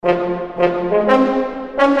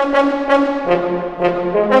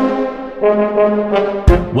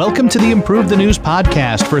to the Improve the News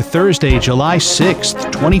podcast for Thursday, July 6th,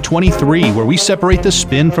 2023, where we separate the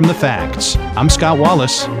spin from the facts. I'm Scott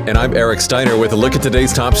Wallace. And I'm Eric Steiner with a look at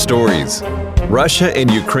today's top stories. Russia and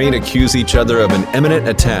Ukraine accuse each other of an imminent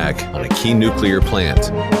attack on a key nuclear plant.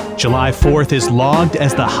 July 4th is logged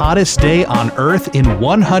as the hottest day on Earth in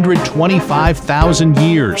 125,000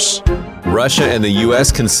 years. Russia and the U.S.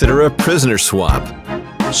 consider a prisoner swap.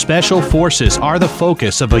 Special forces are the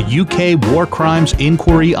focus of a UK war crimes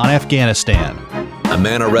inquiry on Afghanistan. A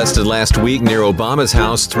man arrested last week near Obama's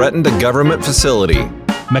house threatened a government facility.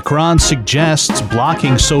 Macron suggests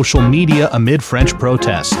blocking social media amid French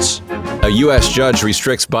protests. A U.S. judge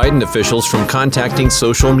restricts Biden officials from contacting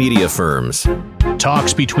social media firms.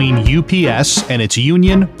 Talks between UPS and its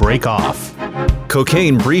union break off.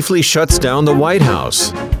 Cocaine briefly shuts down the White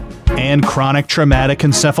House. And chronic traumatic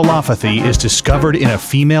encephalopathy is discovered in a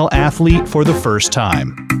female athlete for the first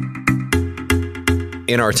time.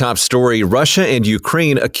 In our top story, Russia and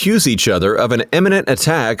Ukraine accuse each other of an imminent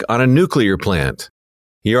attack on a nuclear plant.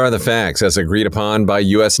 Here are the facts as agreed upon by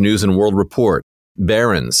U.S. News and World Report,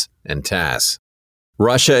 Barron's, and TASS.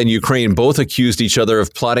 Russia and Ukraine both accused each other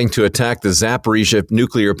of plotting to attack the Zaporizhzhia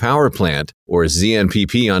nuclear power plant, or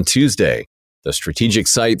ZNPP, on Tuesday, the strategic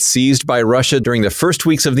site seized by Russia during the first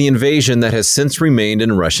weeks of the invasion that has since remained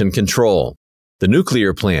in Russian control. The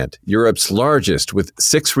nuclear plant, Europe's largest with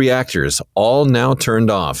 6 reactors, all now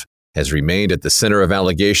turned off, has remained at the center of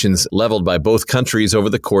allegations leveled by both countries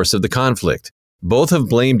over the course of the conflict. Both have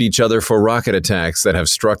blamed each other for rocket attacks that have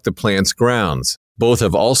struck the plant's grounds. Both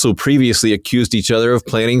have also previously accused each other of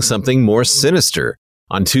planning something more sinister.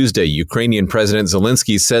 On Tuesday, Ukrainian President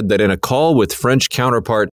Zelensky said that in a call with French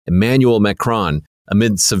counterpart Emmanuel Macron,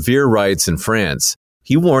 amid severe riots in France,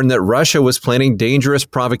 he warned that Russia was planning dangerous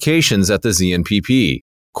provocations at the ZNPP.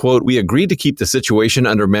 Quote, "We agreed to keep the situation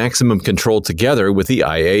under maximum control together with the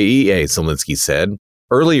IAEA," Zelensky said.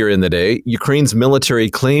 Earlier in the day, Ukraine's military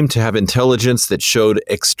claimed to have intelligence that showed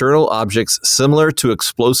external objects similar to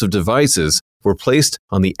explosive devices were placed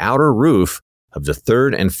on the outer roof of the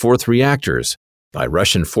 3rd and 4th reactors by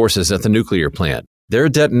Russian forces at the nuclear plant. Their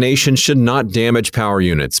detonation should not damage power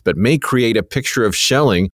units, but may create a picture of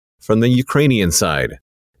shelling from the Ukrainian side.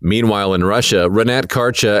 Meanwhile, in Russia, Renat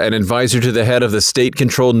Karcha, an advisor to the head of the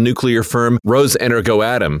state-controlled nuclear firm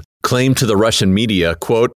Rosenergoatom, claimed to the Russian media,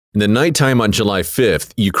 quote, "In the nighttime on July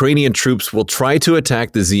 5th, Ukrainian troops will try to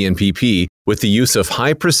attack the ZNPP with the use of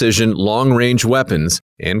high-precision, long-range weapons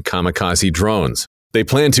and kamikaze drones. They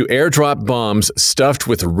plan to airdrop bombs stuffed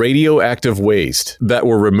with radioactive waste that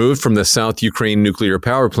were removed from the South Ukraine nuclear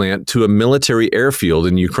power plant to a military airfield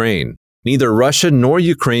in Ukraine." Neither Russia nor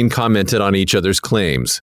Ukraine commented on each other's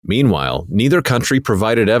claims. Meanwhile, neither country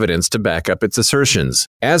provided evidence to back up its assertions.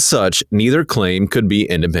 As such, neither claim could be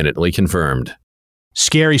independently confirmed.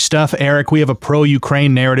 Scary stuff, Eric. We have a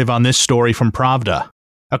pro-Ukraine narrative on this story from Pravda.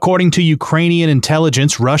 According to Ukrainian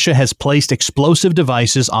intelligence, Russia has placed explosive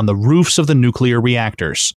devices on the roofs of the nuclear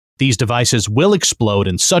reactors. These devices will explode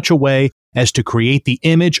in such a way as to create the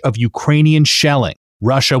image of Ukrainian shelling.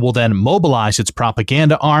 Russia will then mobilize its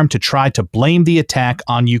propaganda arm to try to blame the attack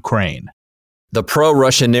on Ukraine. The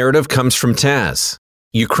pro-Russia narrative comes from TASS.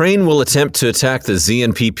 Ukraine will attempt to attack the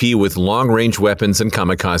ZNPP with long-range weapons and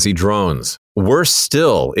kamikaze drones. Worse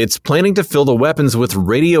still, it's planning to fill the weapons with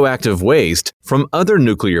radioactive waste from other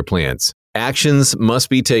nuclear plants. Actions must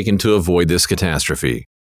be taken to avoid this catastrophe.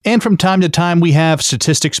 And from time to time, we have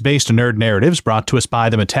statistics-based nerd narratives brought to us by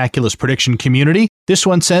the Metaculous prediction community. This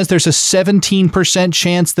one says there's a 17%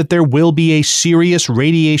 chance that there will be a serious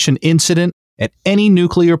radiation incident at any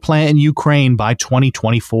nuclear plant in Ukraine by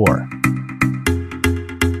 2024.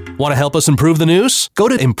 Want to help us improve the news? Go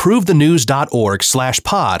to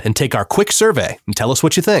improvethenews.org/pod and take our quick survey and tell us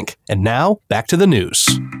what you think. And now, back to the news.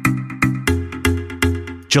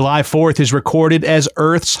 July 4th is recorded as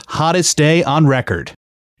Earth's hottest day on record.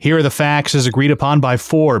 Here are the facts as agreed upon by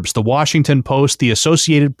Forbes, The Washington Post, The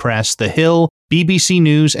Associated Press, The Hill, BBC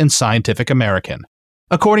News, and Scientific American.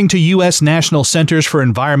 According to U.S. National Centers for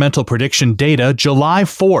Environmental Prediction data, July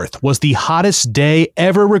 4th was the hottest day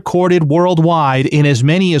ever recorded worldwide in as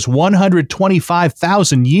many as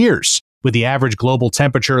 125,000 years, with the average global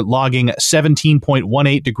temperature logging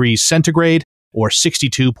 17.18 degrees centigrade or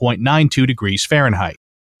 62.92 degrees Fahrenheit.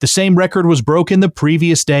 The same record was broken the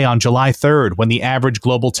previous day on July 3rd, when the average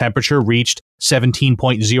global temperature reached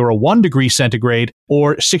 17.01 degrees centigrade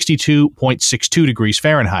or 62.62 degrees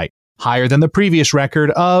Fahrenheit, higher than the previous record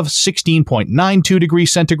of 16.92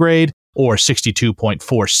 degrees centigrade or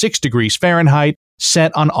 62.46 degrees Fahrenheit,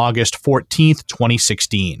 set on August 14,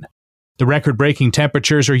 2016. The record-breaking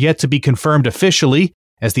temperatures are yet to be confirmed officially,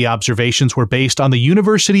 as the observations were based on the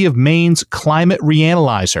University of Maine's Climate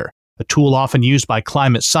Reanalyzer, a tool often used by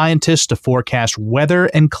climate scientists to forecast weather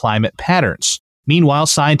and climate patterns. Meanwhile,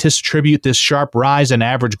 scientists attribute this sharp rise in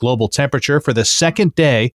average global temperature for the second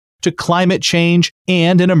day to climate change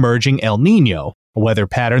and an emerging El Niño, a weather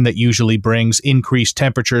pattern that usually brings increased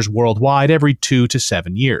temperatures worldwide every 2 to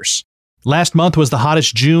 7 years. Last month was the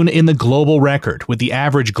hottest June in the global record, with the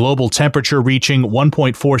average global temperature reaching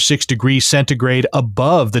 1.46 degrees centigrade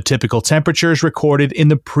above the typical temperatures recorded in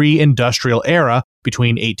the pre-industrial era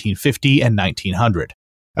between 1850 and 1900.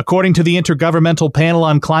 According to the Intergovernmental Panel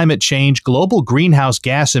on Climate Change, global greenhouse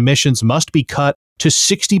gas emissions must be cut to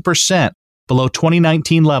 60% below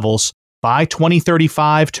 2019 levels by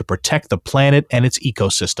 2035 to protect the planet and its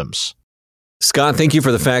ecosystems. Scott, thank you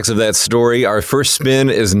for the facts of that story. Our first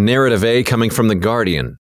spin is Narrative A coming from The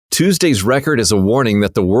Guardian. Tuesday's record is a warning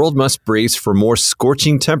that the world must brace for more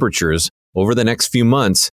scorching temperatures over the next few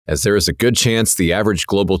months, as there is a good chance the average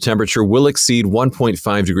global temperature will exceed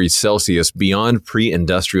 1.5 degrees Celsius beyond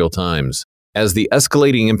pre-industrial times. As the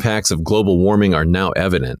escalating impacts of global warming are now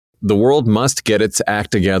evident, the world must get its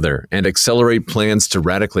act together and accelerate plans to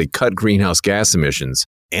radically cut greenhouse gas emissions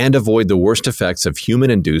and avoid the worst effects of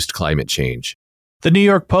human-induced climate change. The New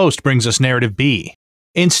York Post brings us Narrative B.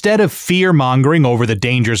 Instead of fear-mongering over the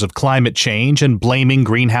dangers of climate change and blaming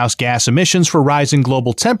greenhouse gas emissions for rising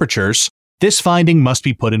global temperatures, this finding must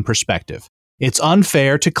be put in perspective. It's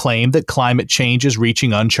unfair to claim that climate change is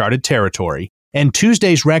reaching uncharted territory, and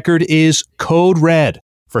Tuesday's record is code red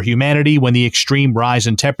for humanity when the extreme rise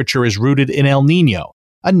in temperature is rooted in El Niño,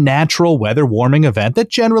 a natural weather warming event that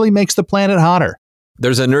generally makes the planet hotter.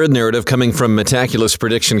 There's a nerd narrative coming from Metaculous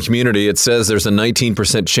Prediction Community. It says there's a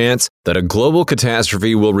 19% chance that a global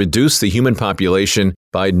catastrophe will reduce the human population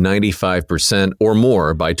by 95% or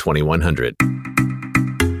more by 2100.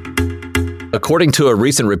 According to a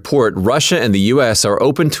recent report, Russia and the U.S. are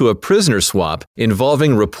open to a prisoner swap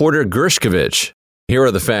involving reporter Gershkovich. Here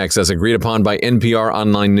are the facts as agreed upon by NPR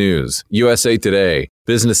Online News, USA Today,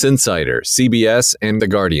 Business Insider, CBS, and The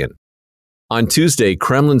Guardian. On Tuesday,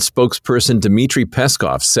 Kremlin spokesperson Dmitry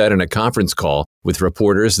Peskov said in a conference call with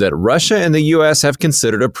reporters that Russia and the U.S. have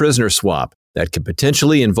considered a prisoner swap that could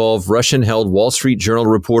potentially involve Russian-held Wall Street Journal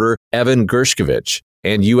reporter Evan Gershkovich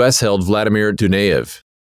and U.S.-held Vladimir Duneyev.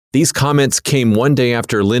 These comments came one day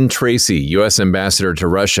after Lynn Tracy, U.S. ambassador to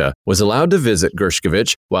Russia, was allowed to visit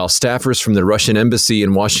Gershkovich, while staffers from the Russian embassy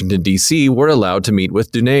in Washington, D.C. were allowed to meet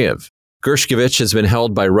with Duneyev. Gershkovich has been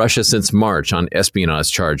held by Russia since March on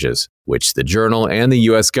espionage charges, which the Journal and the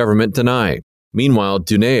U.S. government deny. Meanwhile,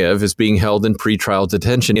 Duneyev is being held in pretrial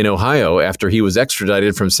detention in Ohio after he was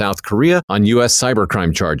extradited from South Korea on U.S.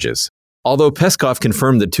 cybercrime charges. Although Peskov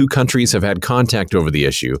confirmed the two countries have had contact over the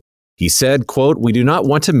issue, he said, quote, "We do not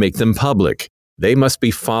want to make them public. They must be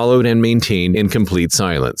followed and maintained in complete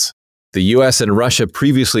silence." The U.S. and Russia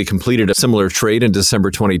previously completed a similar trade in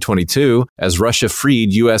December 2022 as Russia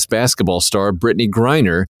freed U.S. basketball star Brittany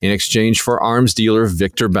Griner in exchange for arms dealer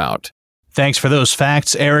Victor Bout. Thanks for those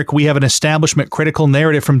facts, Eric. We have an establishment-critical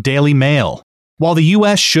narrative from Daily Mail. While the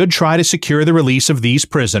U.S. should try to secure the release of these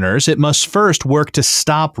prisoners, it must first work to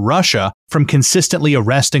stop Russia from consistently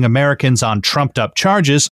arresting Americans on trumped-up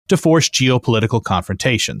charges to force geopolitical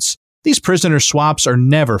confrontations. These prisoner swaps are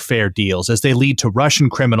never fair deals as they lead to Russian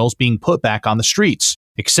criminals being put back on the streets.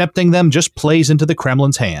 Accepting them just plays into the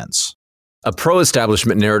Kremlin's hands. A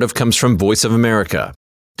pro-establishment narrative comes from Voice of America.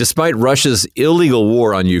 Despite Russia's illegal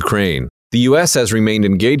war on Ukraine, the U.S. has remained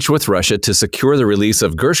engaged with Russia to secure the release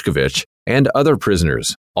of Gershkovich and other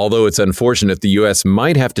prisoners. Although it's unfortunate the U.S.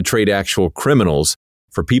 might have to trade actual criminals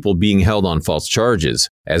for people being held on false charges,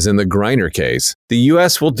 as in the Griner case, the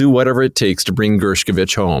U.S. will do whatever it takes to bring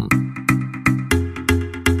Gershkovich home.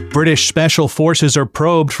 British special forces are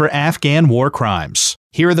probed for Afghan war crimes.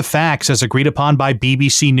 Here are the facts as agreed upon by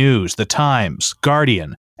BBC News, The Times,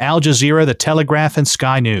 Guardian, Al Jazeera, The Telegraph, and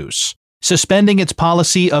Sky News. Suspending its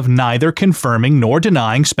policy of neither confirming nor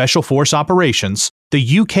denying special force operations,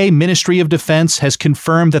 the UK Ministry of Defence has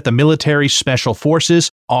confirmed that the military's special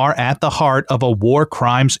forces are at the heart of a war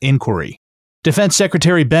crimes inquiry. Defense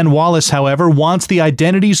Secretary Ben Wallace, however, wants the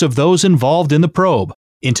identities of those involved in the probe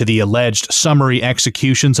into the alleged summary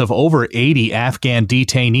executions of over 80 Afghan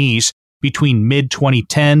detainees between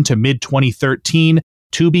mid-2010 to mid-2013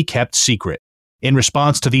 to be kept secret. In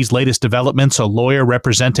response to these latest developments, a lawyer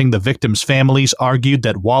representing the victims' families argued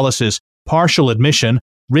that Wallace's partial admission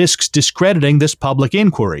risks discrediting this public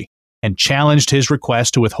inquiry and challenged his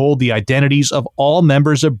request to withhold the identities of all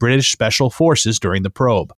members of British Special Forces during the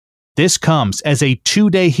probe. This comes as a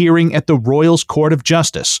 2-day hearing at the Royals Court of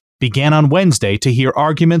Justice began on Wednesday to hear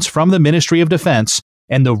arguments from the Ministry of Defense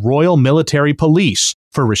and the Royal Military Police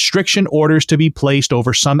for restriction orders to be placed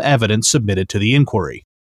over some evidence submitted to the inquiry.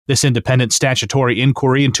 This independent statutory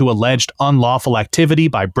inquiry into alleged unlawful activity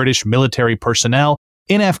by British military personnel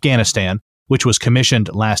in Afghanistan, which was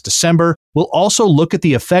commissioned last December, will also look at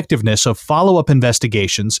the effectiveness of follow-up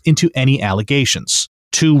investigations into any allegations.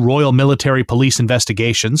 2 Royal Military Police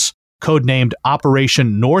investigations, codenamed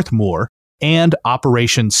Operation Northmoor and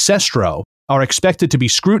Operation Sestro, are expected to be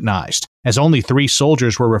scrutinized, as only 3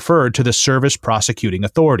 soldiers were referred to the Service Prosecuting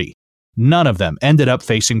Authority. None of them ended up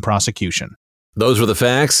facing prosecution. Those were the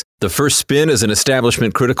facts. The first spin is an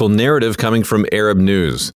establishment-critical narrative coming from Arab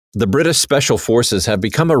News. The British Special Forces have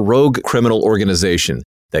become a rogue criminal organization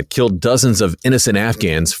that killed dozens of innocent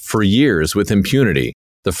Afghans for years with impunity.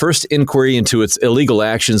 The first inquiry into its illegal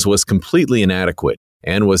actions was completely inadequate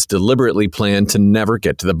and was deliberately planned to never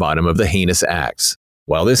get to the bottom of the heinous acts.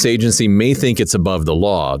 While this agency may think it's above the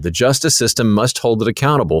law, the justice system must hold it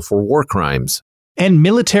accountable for war crimes. And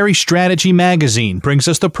Military Strategy magazine brings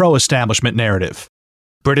us the pro-establishment narrative.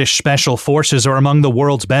 British Special Forces are among the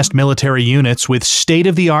world's best military units with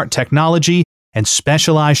state-of-the-art technology and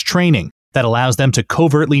specialized training that allows them to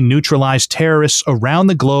covertly neutralize terrorists around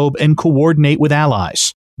the globe and coordinate with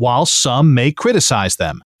allies. While some may criticize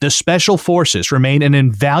them, the Special Forces remain an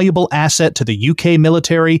invaluable asset to the UK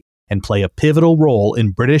military and play a pivotal role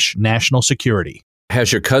in British national security.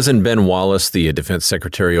 Has your cousin Ben Wallace, the defense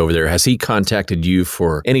secretary over there, has he contacted you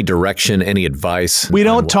for any direction, any advice? We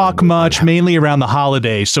don't talk much, mainly around the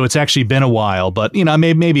holidays, so it's actually been a while, but,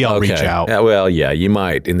 maybe I'll reach out. Yeah, you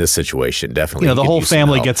might in this situation, definitely. The whole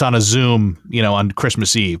family gets on a Zoom, on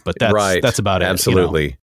Christmas Eve, but that's about it.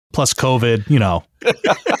 Absolutely. Plus COVID,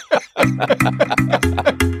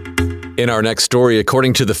 In our next story,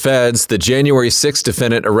 according to the feds, the January 6th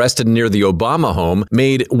defendant arrested near the Obama home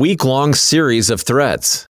made week-long series of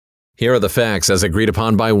threats. Here are the facts as agreed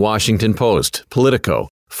upon by Washington Post, Politico,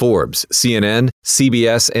 Forbes, CNN,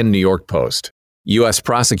 CBS, and New York Post. U.S.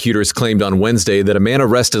 prosecutors claimed on Wednesday that a man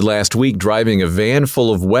arrested last week driving a van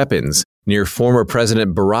full of weapons near former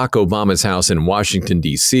President Barack Obama's house in Washington,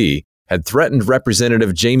 D.C., had threatened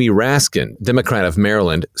Representative Jamie Raskin, Democrat of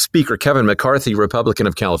Maryland, Speaker Kevin McCarthy, Republican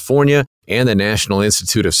of California, and the National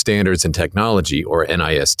Institute of Standards and Technology, or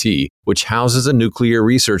NIST, which houses a nuclear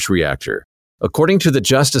research reactor. According to the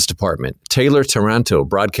Justice Department, Taylor Taranto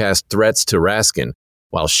broadcast threats to Raskin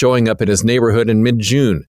while showing up in his neighborhood in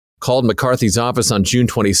mid-June, called McCarthy's office on June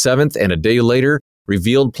 27th, and a day later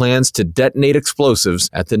revealed plans to detonate explosives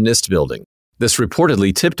at the NIST building. This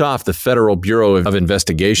reportedly tipped off the Federal Bureau of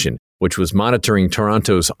Investigation, which was monitoring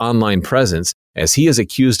Taranto's online presence as he is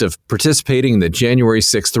accused of participating in the January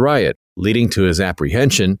 6th riot, leading to his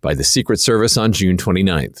apprehension by the Secret Service on June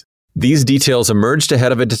 29th. These details emerged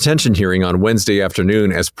ahead of a detention hearing on Wednesday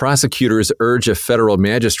afternoon as prosecutors urge a federal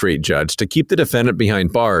magistrate judge to keep the defendant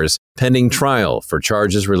behind bars pending trial for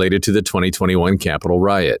charges related to the 2021 Capitol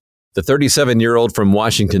riot. The 37-year-old from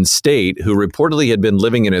Washington State, who reportedly had been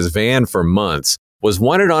living in his van for months, was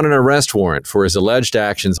wanted on an arrest warrant for his alleged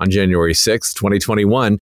actions on January 6,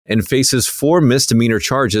 2021, and faces 4 misdemeanor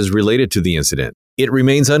charges related to the incident. It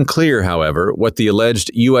remains unclear, however, what the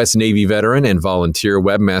alleged U.S. Navy veteran and volunteer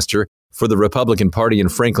webmaster for the Republican Party in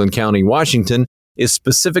Franklin County, Washington, is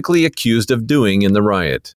specifically accused of doing in the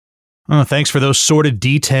riot. Oh, thanks for those sordid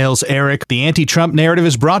details, Eric. The anti-Trump narrative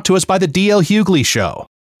is brought to us by the D.L. Hughley Show.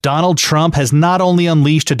 Donald Trump has not only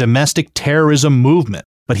unleashed a domestic terrorism movement,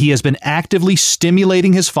 but he has been actively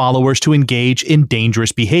stimulating his followers to engage in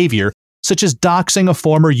dangerous behavior, such as doxing a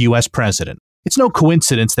former U.S. president. It's no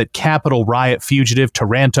coincidence that Capitol riot fugitive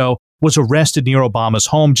Taranto was arrested near Obama's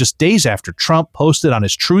home just days after Trump posted on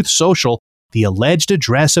his Truth Social the alleged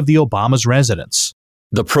address of the Obama's residence.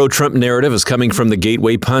 The pro-Trump narrative is coming from the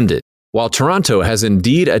Gateway Pundit. While Taranto has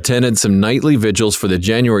indeed attended some nightly vigils for the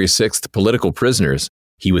January 6th political prisoners,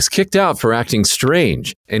 he was kicked out for acting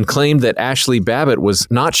strange and claimed that Ashley Babbitt was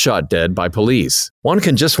not shot dead by police. One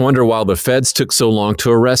can just wonder why the feds took so long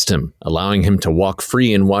to arrest him, allowing him to walk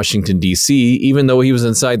free in Washington, D.C., even though he was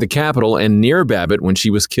inside the Capitol and near Babbitt when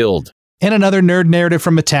she was killed. And another nerd narrative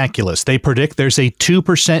from Metaculus. They predict there's a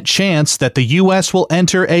 2% chance that the U.S. will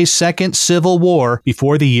enter a second civil war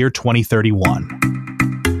before the year 2031.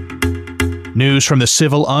 News from the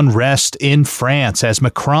civil unrest in France as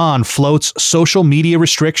Macron floats social media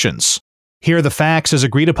restrictions. Here are the facts as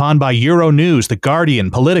agreed upon by Euronews, The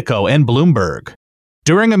Guardian, Politico, and Bloomberg.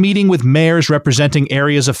 During a meeting with mayors representing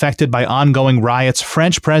areas affected by ongoing riots,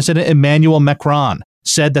 French President Emmanuel Macron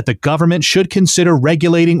said that the government should consider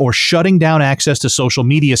regulating or shutting down access to social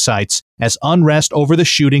media sites as unrest over the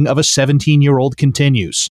shooting of a 17-year-old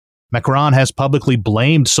continues. Macron has publicly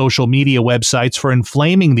blamed social media websites for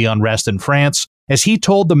inflaming the unrest in France, as he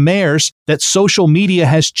told the mayors that social media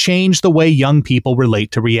has changed the way young people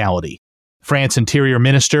relate to reality. France Interior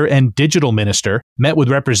Minister and Digital Minister met with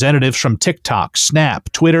representatives from TikTok,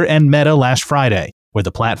 Snap, Twitter, and Meta last Friday, where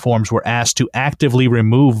the platforms were asked to actively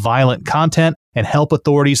remove violent content and help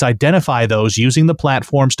authorities identify those using the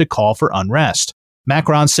platforms to call for unrest.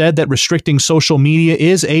 Macron said that restricting social media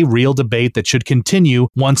is a real debate that should continue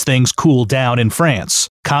once things cool down in France.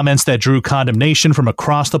 Comments that drew condemnation from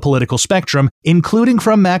across the political spectrum, including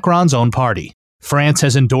from Macron's own party. France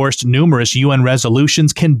has endorsed numerous UN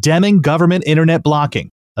resolutions condemning government internet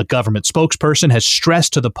blocking. A government spokesperson has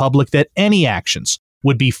stressed to the public that any actions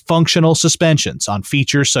would be functional suspensions on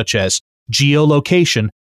features such as geolocation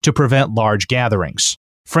to prevent large gatherings.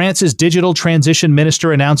 France's digital transition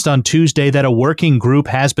minister announced on Tuesday that a working group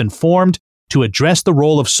has been formed to address the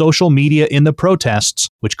role of social media in the protests,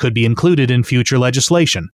 which could be included in future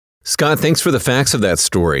legislation. Scott, thanks for the facts of that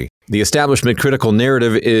story. The establishment critical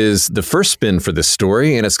narrative is the first spin for this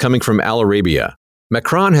story, and it's coming from Al Arabia.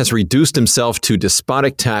 Macron has reduced himself to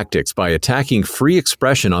despotic tactics by attacking free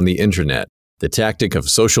expression on the internet. The tactic of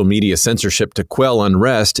social media censorship to quell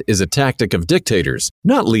unrest is a tactic of dictators,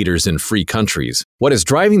 not leaders in free countries. What is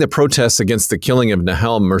driving the protests against the killing of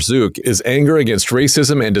Nahel Merzouk is anger against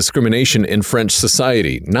racism and discrimination in French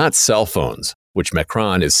society, not cell phones, which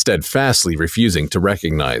Macron is steadfastly refusing to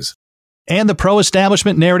recognize. And the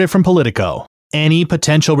pro-establishment narrative from Politico. Any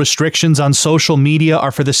potential restrictions on social media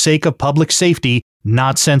are for the sake of public safety,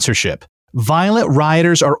 not censorship. Violent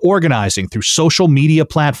rioters are organizing through social media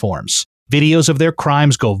platforms. Videos of their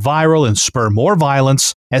crimes go viral and spur more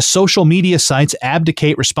violence as social media sites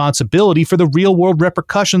abdicate responsibility for the real-world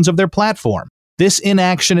repercussions of their platform. This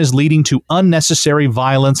inaction is leading to unnecessary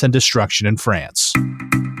violence and destruction in France.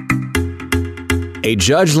 A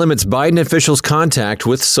judge limits Biden officials' contact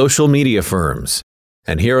with social media firms.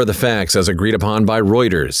 And here are the facts as agreed upon by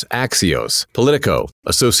Reuters, Axios, Politico,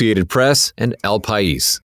 Associated Press, and El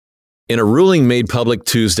País. In a ruling made public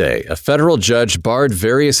Tuesday, a federal judge barred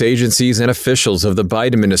various agencies and officials of the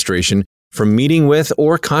Biden administration from meeting with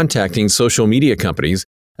or contacting social media companies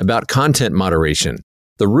about content moderation.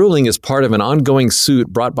 The ruling is part of an ongoing suit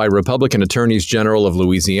brought by Republican attorneys general of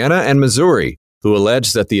Louisiana and Missouri, who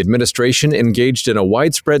allege that the administration engaged in a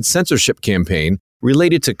widespread censorship campaign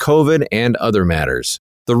related to COVID and other matters.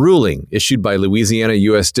 The ruling, issued by Louisiana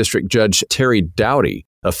U.S. District Judge Terry Doughty,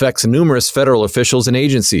 affects numerous federal officials and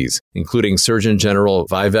agencies, including Surgeon General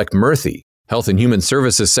Vivek Murthy, Health and Human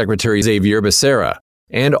Services Secretary Xavier Becerra,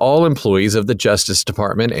 and all employees of the Justice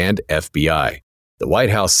Department and FBI. The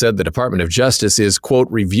White House said the Department of Justice is, quote,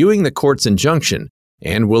 reviewing the court's injunction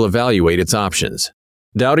and will evaluate its options.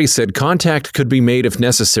 Doughty said contact could be made if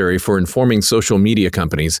necessary for informing social media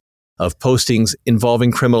companies of postings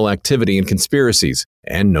involving criminal activity and conspiracies,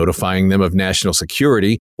 and notifying them of national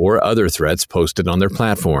security or other threats posted on their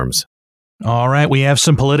platforms. All right, we have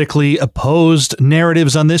some politically opposed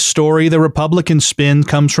narratives on this story. The Republican spin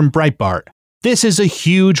comes from Breitbart. This is a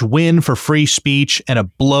huge win for free speech and a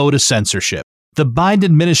blow to censorship. The Biden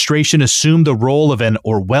administration assumed the role of an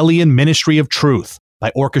Orwellian ministry of truth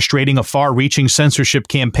by orchestrating a far-reaching censorship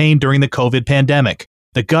campaign during the COVID pandemic.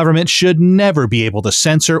 The government should never be able to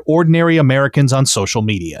censor ordinary Americans on social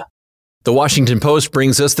media. The Washington Post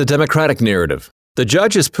brings us the Democratic narrative. The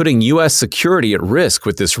judge is putting U.S. security at risk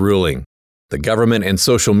with this ruling. The government and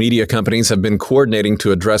social media companies have been coordinating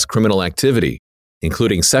to address criminal activity,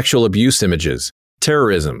 including sexual abuse images,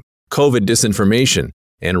 terrorism, COVID disinformation,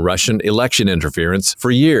 and Russian election interference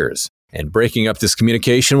for years. And breaking up this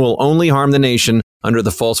communication will only harm the nation under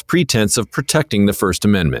the false pretense of protecting the First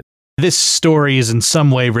Amendment. This story is in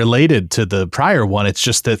some way related to the prior one. It's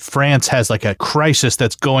just that France has like a crisis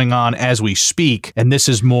that's going on as we speak, and this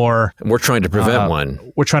is more... We're trying to prevent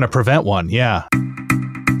one. We're trying to prevent one, yeah.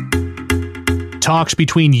 Talks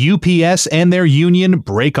between UPS and their union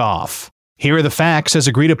break off. Here are the facts as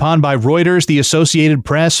agreed upon by Reuters, the Associated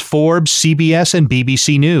Press, Forbes, CBS, and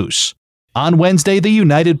BBC News. On Wednesday, the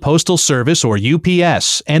United Postal Service, or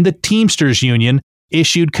UPS, and the Teamsters Union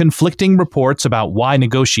issued conflicting reports about why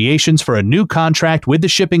negotiations for a new contract with the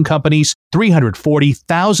shipping company's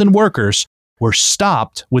 340,000 workers were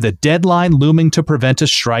stopped with a deadline looming to prevent a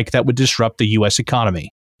strike that would disrupt the U.S. economy.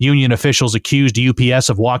 Union officials accused UPS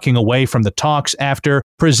of walking away from the talks after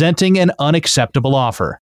presenting an unacceptable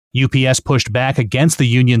offer. UPS pushed back against the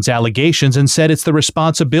union's allegations and said it's the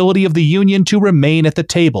responsibility of the union to remain at the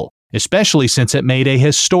table, especially since it made a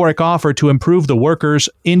historic offer to improve the workers'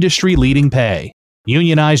 industry-leading pay.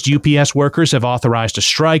 Unionized UPS workers have authorized a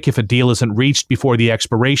strike if a deal isn't reached before the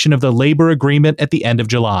expiration of the labor agreement at the end of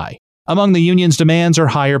July. Among the union's demands are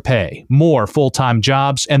higher pay, more full-time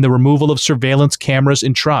jobs, and the removal of surveillance cameras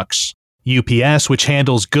in trucks. UPS, which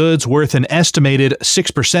handles goods worth an estimated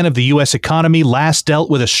 6% of the U.S. economy, last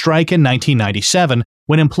dealt with a strike in 1997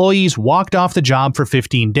 when employees walked off the job for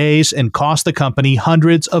 15 days and cost the company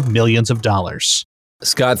hundreds of millions of dollars.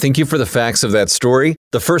 Scott, thank you for the facts of that story.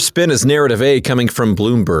 The first spin is narrative A coming from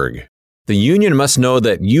Bloomberg. The union must know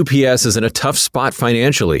that UPS is in a tough spot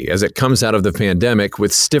financially as it comes out of the pandemic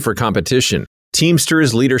with stiffer competition.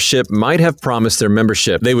 Teamsters leadership might have promised their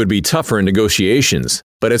membership they would be tougher in negotiations,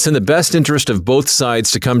 but it's in the best interest of both sides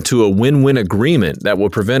to come to a win-win agreement that will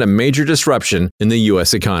prevent a major disruption in the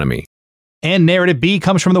U.S. economy. And narrative B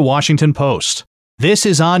comes from the Washington Post. This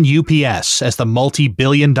is on UPS as the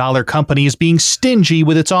multi-billion-dollar company is being stingy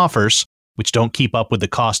with its offers, which don't keep up with the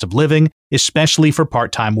cost of living, especially for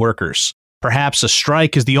part-time workers. Perhaps a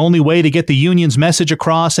strike is the only way to get the union's message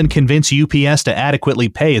across and convince UPS to adequately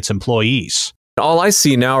pay its employees. All I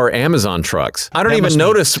see now are Amazon trucks. I don't even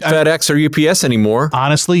notice FedEx or UPS anymore.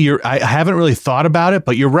 Honestly, I haven't really thought about it,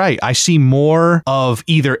 but you're right. I see more of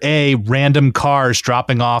either A, random cars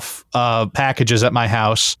dropping off packages at my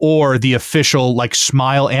house, or the official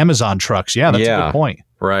Smile Amazon trucks. Yeah, that's a good point.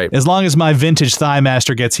 Right. As long as my vintage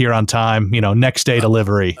Thighmaster gets here on time, next day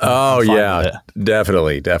delivery. Oh, yeah.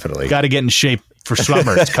 Definitely. Got to get in shape for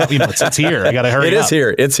summer. It's here. I got to hurry up.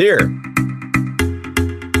 It's here.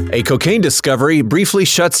 A cocaine discovery briefly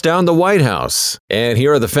shuts down the White House. And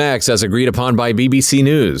here are the facts as agreed upon by BBC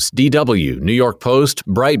News, DW, New York Post,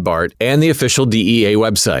 Breitbart, and the official DEA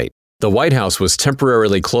website. The White House was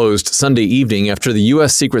temporarily closed Sunday evening after the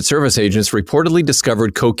U.S. Secret Service agents reportedly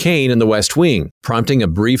discovered cocaine in the West Wing, prompting a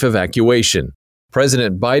brief evacuation.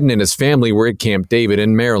 President Biden and his family were at Camp David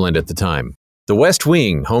in Maryland at the time. The West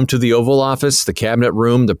Wing, home to the Oval Office, the Cabinet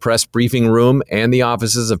Room, the press briefing room, and the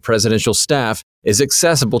offices of presidential staff, is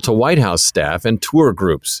accessible to White House staff and tour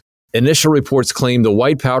groups. Initial reports claim the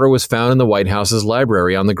white powder was found in the White House's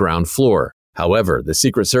library on the ground floor. However, the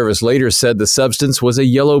Secret Service later said the substance was a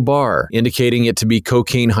yellow bar, indicating it to be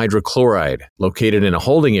cocaine hydrochloride, located in a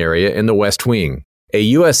holding area in the West Wing. A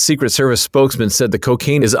U.S. Secret Service spokesman said the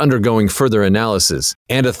cocaine is undergoing further analysis,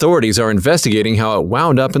 and authorities are investigating how it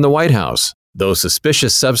wound up in the White House. Though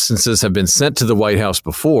suspicious substances have been sent to the White House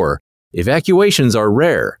before, evacuations are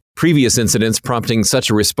rare. Previous incidents prompting such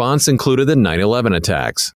a response included the 9/11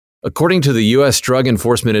 attacks. According to the U.S. Drug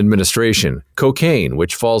Enforcement Administration, cocaine,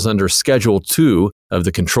 which falls under Schedule 2 of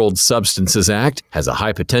the Controlled Substances Act, has a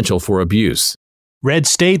high potential for abuse. Red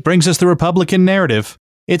State brings us the Republican narrative.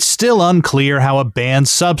 It's still unclear how a banned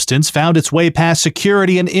substance found its way past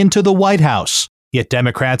security and into the White House. Yet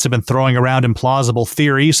Democrats have been throwing around implausible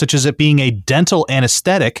theories such as it being a dental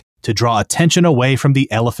anesthetic to draw attention away from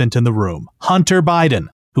the elephant in the room. Hunter Biden,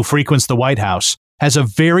 who frequents the White House, has a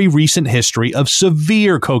very recent history of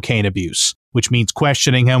severe cocaine abuse, which means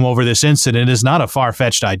questioning him over this incident is not a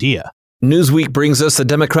far-fetched idea. Newsweek brings us the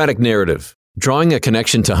Democratic narrative. Drawing a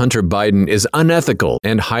connection to Hunter Biden is unethical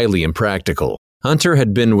and highly impractical. Hunter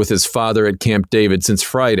had been with his father at Camp David since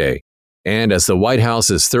Friday, and as the White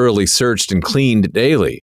House is thoroughly searched and cleaned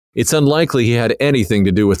daily, it's unlikely he had anything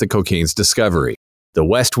to do with the cocaine's discovery. The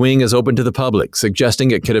West Wing is open to the public,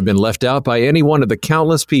 suggesting it could have been left out by any one of the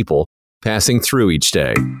countless people passing through each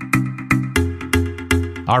day.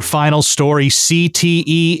 Our final story,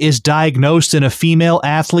 CTE is diagnosed in a female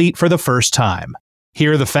athlete for the first time.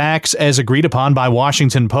 Here are the facts as agreed upon by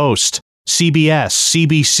Washington Post, CBS,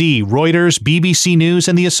 CBC, Reuters, BBC News,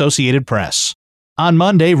 and the Associated Press. On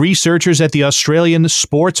Monday, researchers at the Australian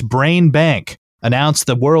Sports Brain Bank announced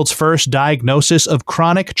the world's first diagnosis of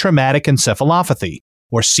chronic traumatic encephalopathy,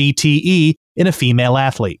 or CTE, in a female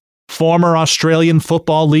athlete. Former Australian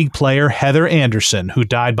Football League player Heather Anderson, who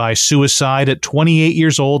died by suicide at 28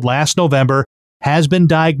 years old last November, has been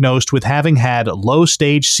diagnosed with having had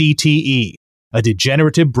low-stage CTE, a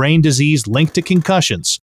degenerative brain disease linked to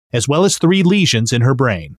concussions, as well as 3 lesions in her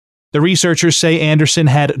brain. The researchers say Anderson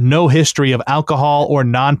had no history of alcohol or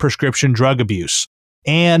non-prescription drug abuse,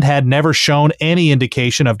 and had never shown any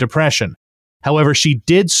indication of depression. However, she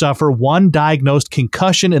did suffer 1 diagnosed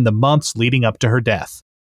concussion in the months leading up to her death.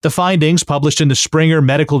 The findings, published in the Springer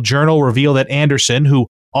Medical Journal, reveal that Anderson, who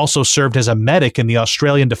also served as a medic in the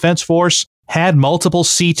Australian Defence Force, had multiple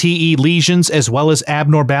CTE lesions as well as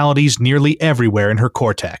abnormalities nearly everywhere in her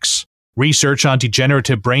cortex. Research on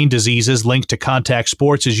degenerative brain diseases linked to contact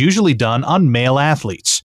sports is usually done on male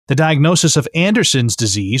athletes. The diagnosis of Anderson's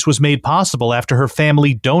disease was made possible after her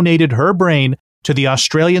family donated her brain to the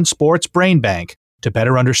Australian Sports Brain Bank to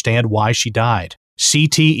better understand why she died.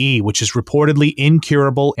 CTE, which is reportedly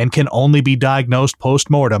incurable and can only be diagnosed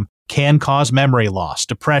post-mortem, can cause memory loss,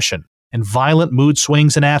 depression, and violent mood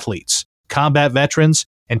swings in athletes, combat veterans,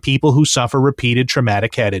 and people who suffer repeated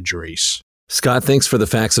traumatic head injuries. Scott, thanks for the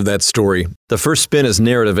facts of that story. The first spin is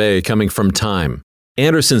narrative A, coming from Time.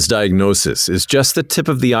 Anderson's diagnosis is just the tip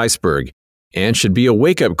of the iceberg and should be a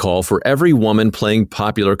wake-up call for every woman playing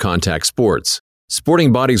popular contact sports.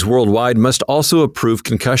 Sporting bodies worldwide must also approve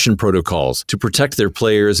concussion protocols to protect their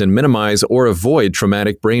players and minimize or avoid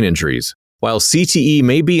traumatic brain injuries. While CTE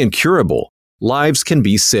may be incurable, lives can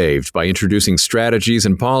be saved by introducing strategies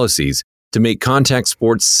and policies to make contact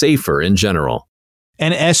sports safer in general.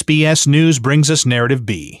 And SBS News brings us narrative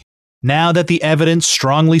B. Now that the evidence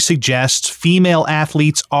strongly suggests female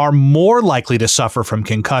athletes are more likely to suffer from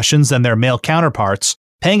concussions than their male counterparts,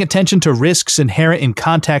 paying attention to risks inherent in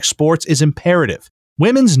contact sports is imperative.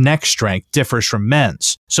 Women's neck strength differs from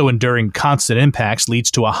men's, so enduring constant impacts leads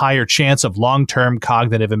to a higher chance of long-term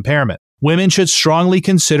cognitive impairment. Women should strongly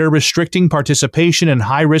consider restricting participation in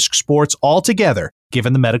high-risk sports altogether,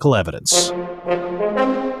 given the medical evidence.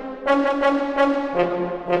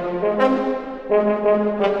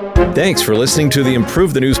 Thanks for listening to the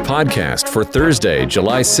Improve the News podcast for Thursday,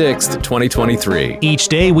 July 6th, 2023. Each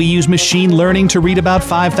day, we use machine learning to read about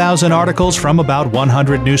 5,000 articles from about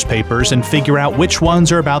 100 newspapers and figure out which ones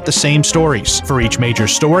are about the same stories. For each major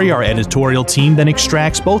story, our editorial team then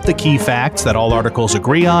extracts both the key facts that all articles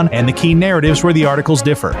agree on and the key narratives where the articles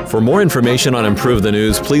differ. For more information on Improve the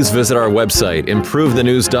News, please visit our website,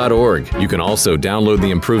 improvethenews.org. You can also download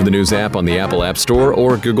the Improve the News app on the Apple App Store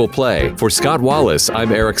or Google Play. For Scott Wallace,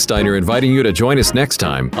 I'm Eric Steiner, inviting you to join us next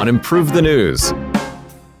time on Improve the News.